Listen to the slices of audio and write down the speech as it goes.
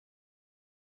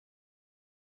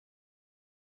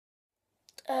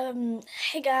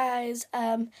Hey guys,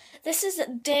 this is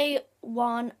day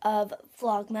 1 of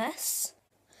Vlogmas.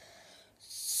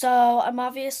 So I'm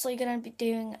obviously gonna be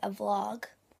doing a vlog.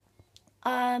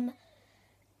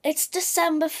 It's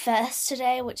December 1st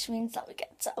today, which means that we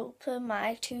get to open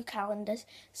my 2 calendars.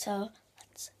 So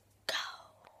let's go.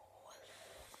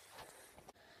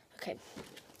 Okay.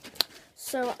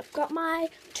 So I've got my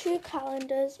 2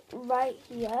 calendars right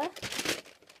here.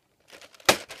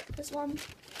 This one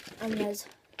and there's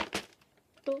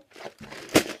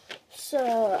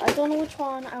So, I don't know which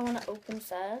one I want to open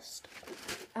first.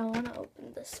 I want to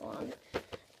open this one.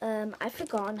 I've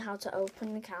forgotten how to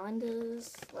open the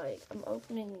calendars. Like, I'm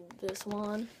opening this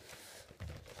one.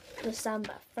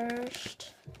 December 1st.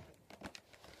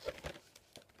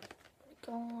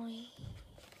 Going.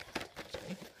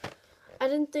 I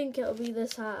didn't think it would be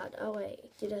this hard. Oh wait,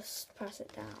 you just press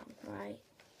it down, right?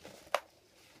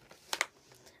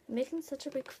 I'm making such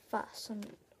a big fuss on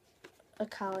a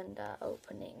calendar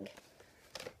opening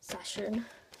session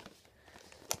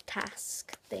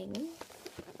task thing.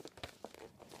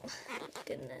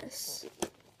 Goodness.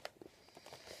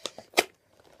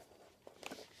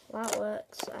 That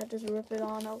works. I just rip it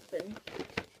on open.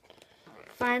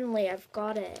 Finally, I've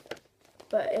got it.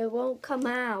 But it won't come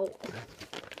out.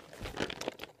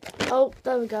 Oh,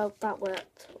 there we go. That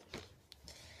worked.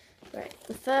 Right.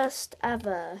 The first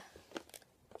ever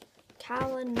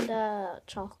calendar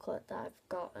chocolate that I've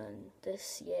gotten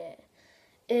this year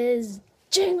is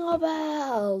Jingle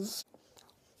Bells.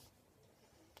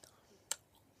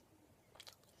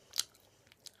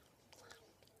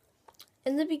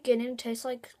 In the beginning, it tastes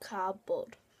like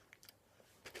cardboard.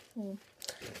 Maybe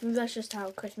that's just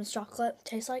how Christmas chocolate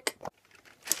tastes like.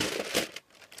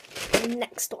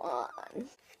 Next one.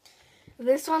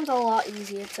 This one's a lot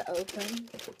easier to open.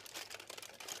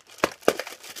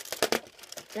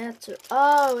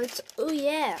 Oh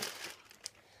yeah.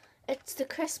 It's the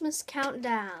Christmas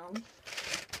countdown.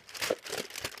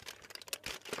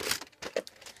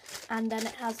 And then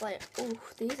it has like, oh,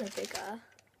 these are bigger.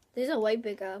 These are way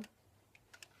bigger.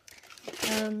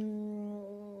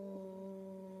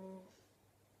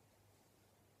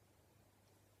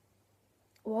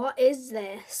 What is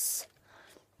this?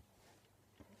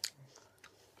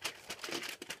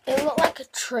 It looked like a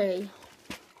tree.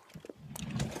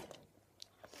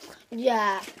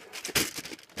 Yeah.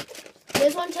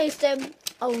 This one tasted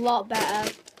a lot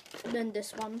better than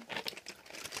this one.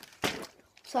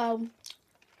 So,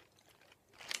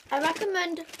 I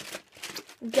recommend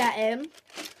getting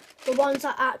the ones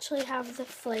that actually have the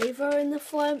flavour in the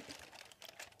front.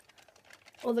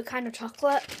 Or the kind of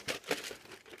chocolate.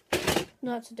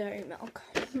 No, it's dairy milk.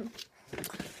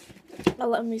 I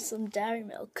love me some dairy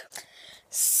milk.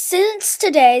 Since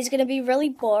today is going to be really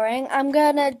boring, I'm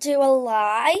going to do a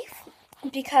live.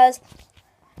 Because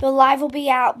the live will be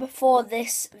out before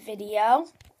this video.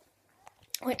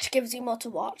 Which gives you more to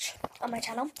watch on my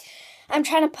channel. I'm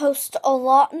trying to post a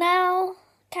lot now.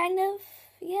 Kind of.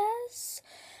 Yes.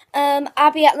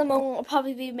 Abby at the moment will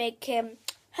probably be making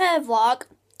her vlog.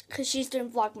 Because she's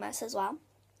doing Vlogmas as well.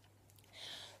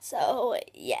 So,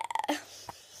 yeah.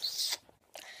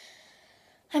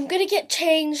 I'm going to get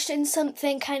changed in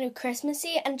something kind of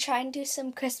Christmassy and try and do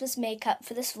some Christmas makeup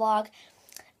for this vlog.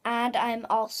 And I'm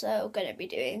also going to be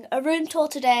doing a room tour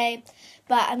today.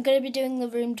 But I'm going to be doing the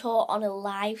room tour on a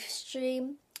live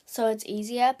stream. So it's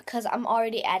easier because I'm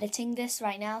already editing this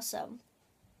right now. So,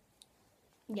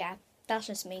 yeah, that's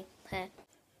just me.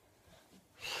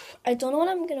 I don't know what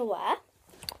I'm going to wear.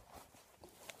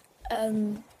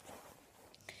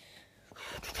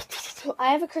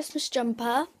 I have a Christmas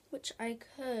jumper, which I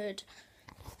could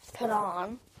put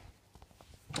on,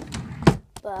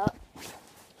 but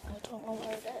I don't know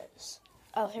where it is.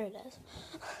 Oh, here it is.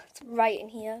 It's right in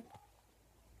here.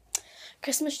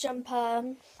 Christmas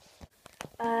jumper.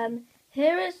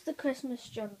 Here is the Christmas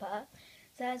jumper.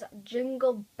 It says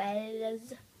Jingle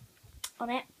Bells on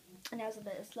it, and it has a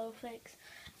bit of snowflakes.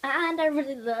 And I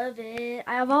really love it.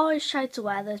 I have always tried to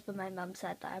wear this, but my mum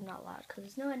said that I'm not allowed because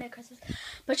it's nowhere near Christmas.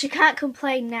 But she can't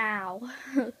complain now.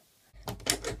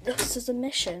 This is a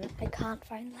mission. I can't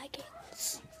find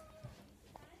leggings.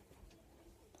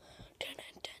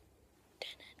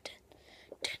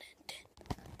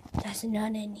 There's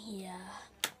none in here.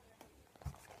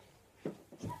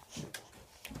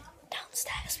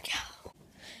 Downstairs we go.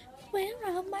 Where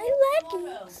are my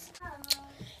leggings?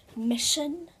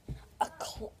 Mission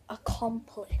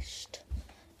accomplished,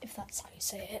 if that's how you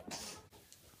say it.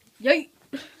 Yay!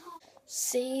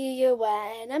 See you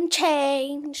when I'm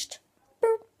changed.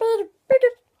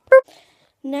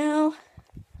 Now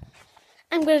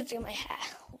I'm gonna do my hair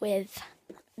with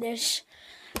this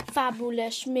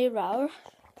fabulous mirror,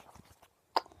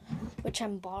 which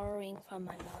I'm borrowing from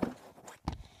my mom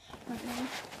right now.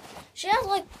 She has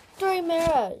like 3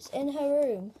 mirrors in her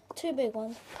room, 2 big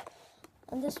ones,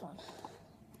 and this one.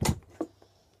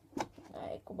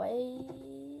 Like, wait.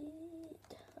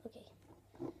 Okay.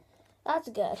 That's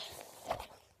good. Okay.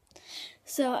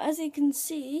 So, as you can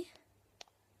see,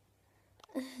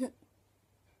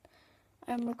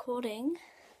 I'm recording.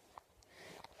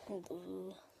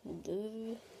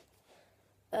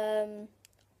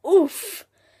 Oof.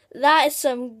 That is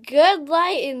some good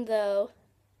lighting, though.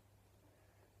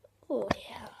 Oh,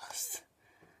 yes.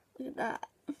 Look at that.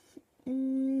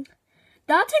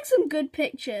 That takes some good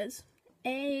pictures.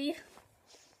 How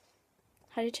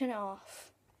do you turn it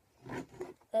off?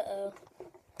 Uh-oh.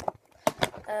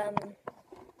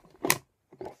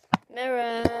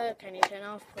 Mirror, can you turn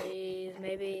off, please?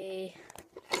 Maybe.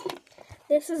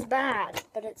 This is bad,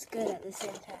 but it's good at the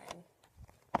same time.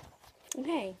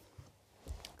 Okay.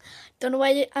 Don't know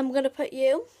where I'm going to put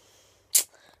you,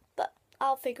 but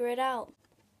I'll figure it out.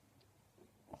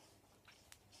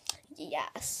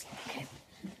 Yes. Okay.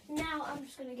 Now I'm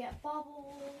just going to get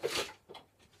bubbles.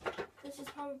 This is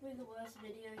probably the worst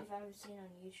video you've ever seen on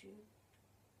YouTube.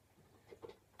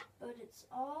 But it's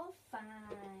all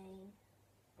fine.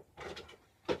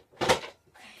 Okay,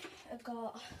 I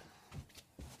got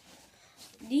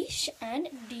dish, and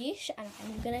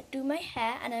I'm gonna do my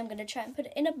hair, and I'm gonna try and put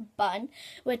it in a bun,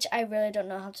 which I really don't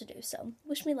know how to do, so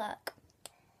wish me luck.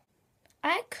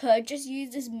 I could just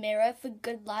use this mirror for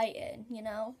good lighting, you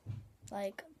know?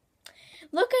 Like,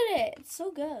 look at it, it's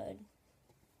so good.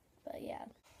 But yeah.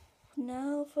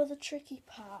 Now for the tricky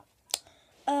part.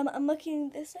 I'm looking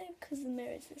this way because the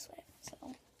mirror is this way,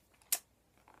 so.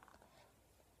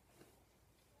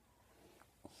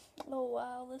 Oh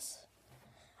wow,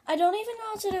 I don't even know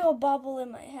how to do a bobble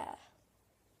in my hair.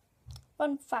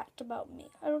 Fun fact about me,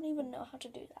 I don't even know how to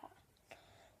do that.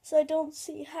 So I don't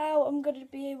see how I'm going to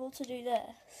be able to do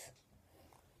this.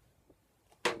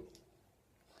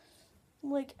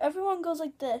 Like, everyone goes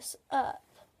like this, up.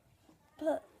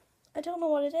 But I don't know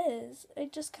what it is. I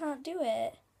just can't do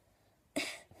it.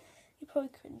 You're probably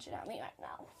cringing at me right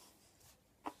now.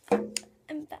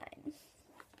 I'm fine.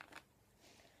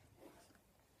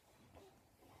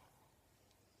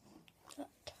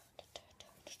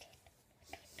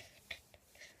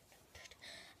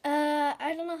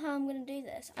 I don't know how I'm going to do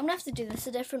this. I'm going to have to do this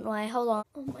a different way. Hold on.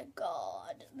 Oh my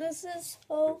god. This is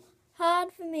so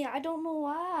hard for me. I don't know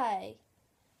why.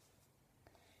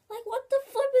 Like, what the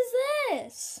flip is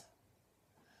this?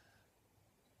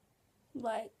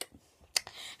 Like,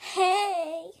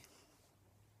 hey.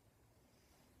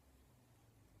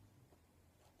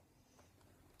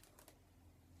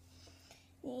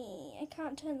 I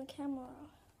can't turn the camera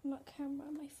off. Not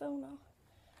camera, my phone off.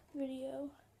 Video.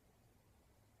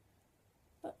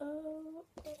 Uh-oh,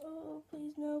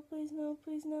 please no, please no,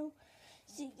 please no.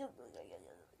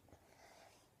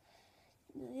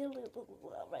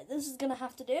 Right, this is gonna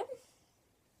have to do.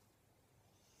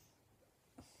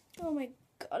 Oh my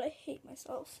god, I hate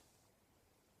myself.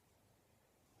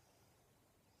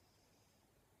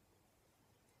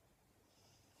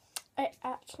 I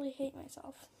actually hate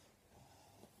myself.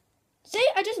 See,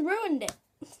 I just ruined it.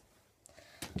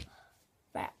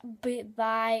 Right,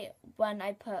 by when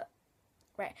I put...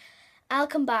 Right, I'll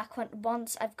come back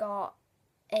once I've got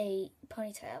a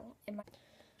ponytail in my...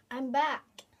 I'm back.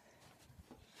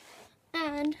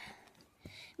 And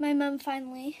my mum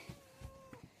finally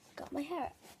got my hair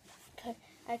up. Okay.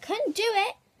 I couldn't do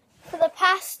it for the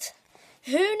past,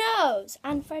 who knows?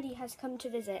 And Freddie has come to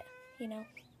visit, you know,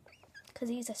 because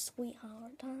he's a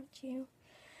sweetheart, aren't you?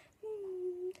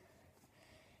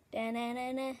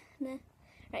 Da-na-na-na-na.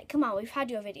 Right, come on, we've had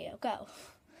your video. Go.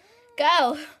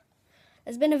 Go!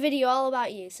 There's been a video all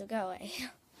about you, so go away.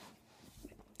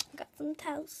 Got some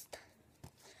toast.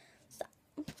 So,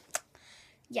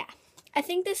 yeah. I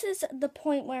think this is the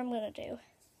point where I'm going to do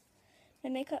my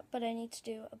makeup, but I need to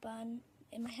do a bun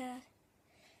in my hair.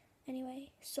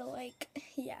 Anyway, so like,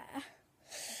 yeah.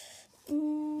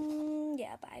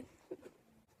 Yeah, bye.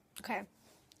 Okay.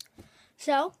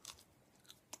 So,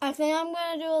 I think I'm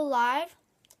going to do a live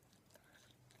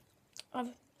of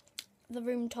the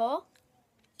room tour.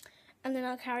 And then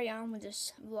I'll carry on with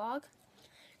this vlog.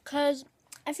 Because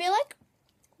I feel like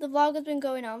the vlog has been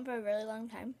going on for a really long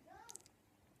time.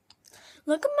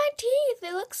 Look at my teeth.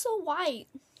 They look so white.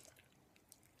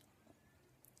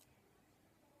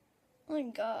 Oh my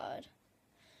god.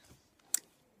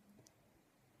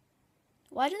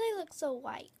 Why do they look so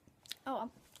white? Oh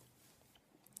well.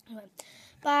 Anyway.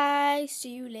 Bye.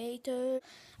 See you later.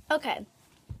 Okay.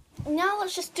 Now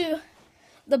let's just do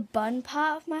the bun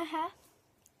part of my hair.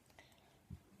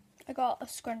 I got a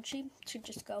scrunchie to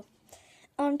just go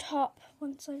on top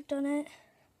once I've done it.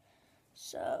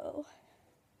 So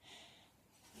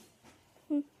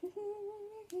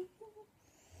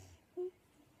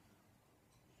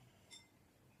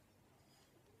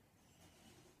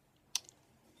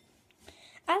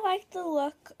I like the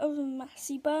look of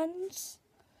messy buns.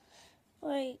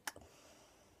 Like,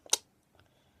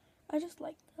 I just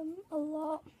like them a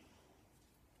lot.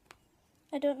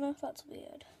 I don't know if that's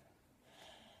weird.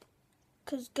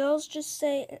 Because girls just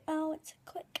say, oh, it's a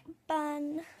quick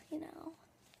bun, you know.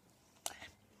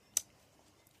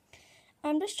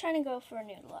 I'm just trying to go for a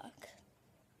new look.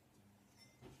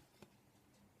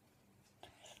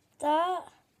 That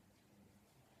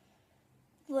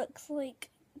looks like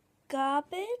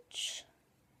garbage.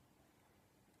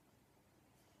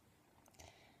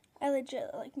 I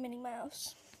legit like Minnie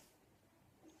Mouse.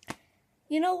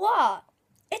 You know what?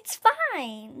 It's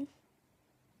fine.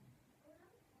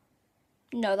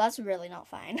 No, that's really not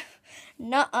fine.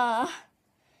 Nuh-uh.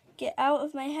 Get out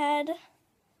of my head.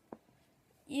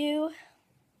 You.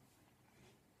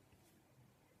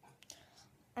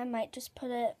 I might just put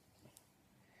the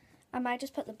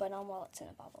bun on while it's in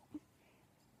a bubble.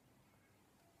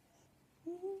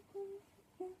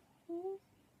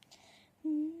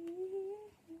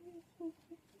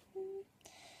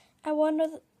 I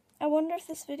wonder if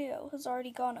this video has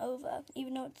already gone over,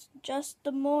 even though it's just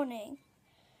the morning.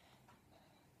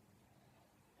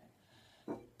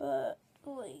 But,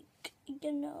 like,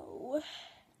 you know,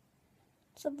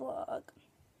 it's a vlog.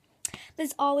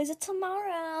 There's always a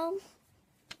tomorrow.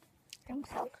 I'm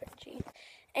so cringy.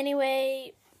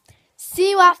 Anyway, see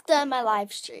you after my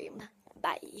live stream.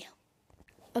 Bye.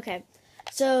 Okay,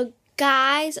 so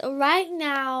guys, right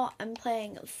now I'm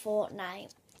playing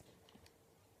Fortnite.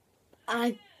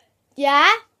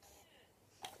 Yeah?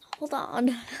 Hold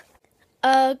on.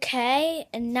 Okay,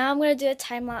 and now I'm going to do a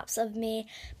time lapse of me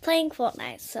playing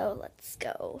Fortnite, so let's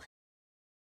go.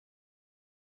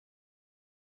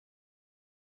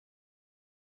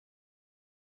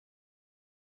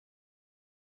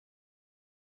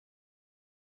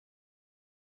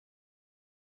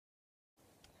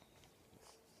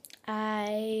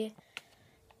 I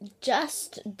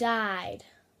just died.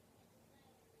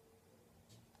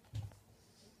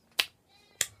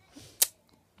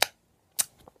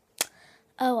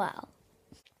 Oh well.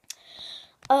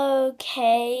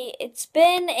 Okay, it's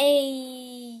been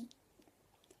a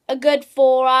good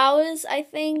 4 hours, I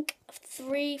think.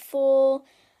 3, 4,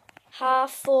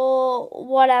 half 4,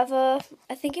 whatever.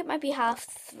 I think it might be half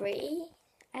 3.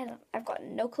 I've got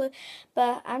no clue.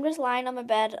 But I'm just lying on my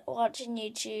bed watching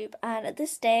YouTube, and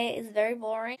this day is very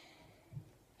boring.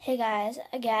 Hey guys,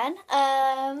 again.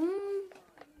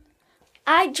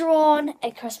 I drawn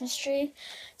a Christmas tree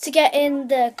to get in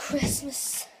the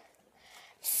Christmas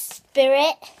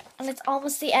spirit, and it's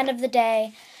almost the end of the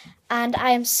day, and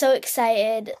I am so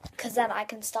excited because then I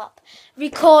can stop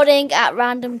recording at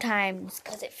random times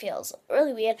because it feels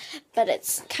really weird, but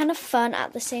it's kind of fun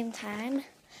at the same time.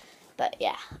 But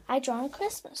yeah, I drawn a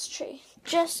Christmas tree,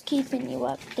 just keeping you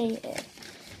updated.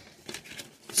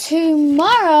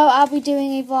 Tomorrow I'll be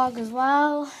doing a vlog as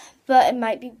well, but it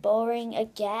might be boring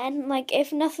again. Like,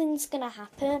 if nothing's gonna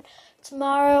happen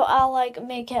tomorrow, I'll like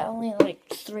make it only like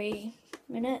 3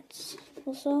 minutes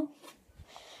or so.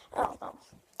 I don't know.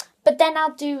 But then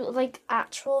I'll do like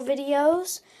actual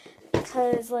videos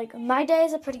because like my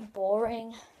days are pretty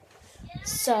boring.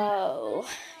 So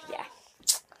yeah.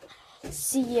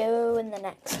 See you in the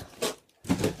next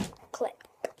clip.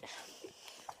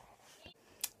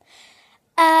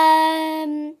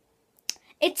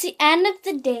 It's the end of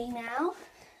the day now.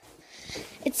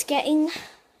 It's getting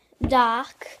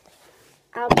dark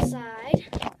outside.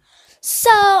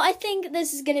 So I think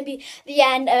this is going to be the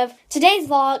end of today's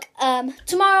vlog.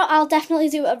 Tomorrow I'll definitely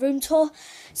do a room tour.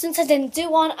 Since I didn't do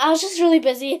one, I was just really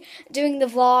busy doing the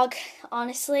vlog,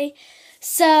 honestly.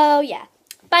 So yeah.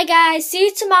 Bye guys. See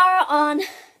you tomorrow on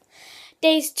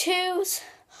Days 2's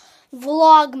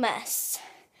Vlogmas.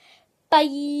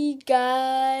 Bye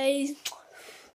guys.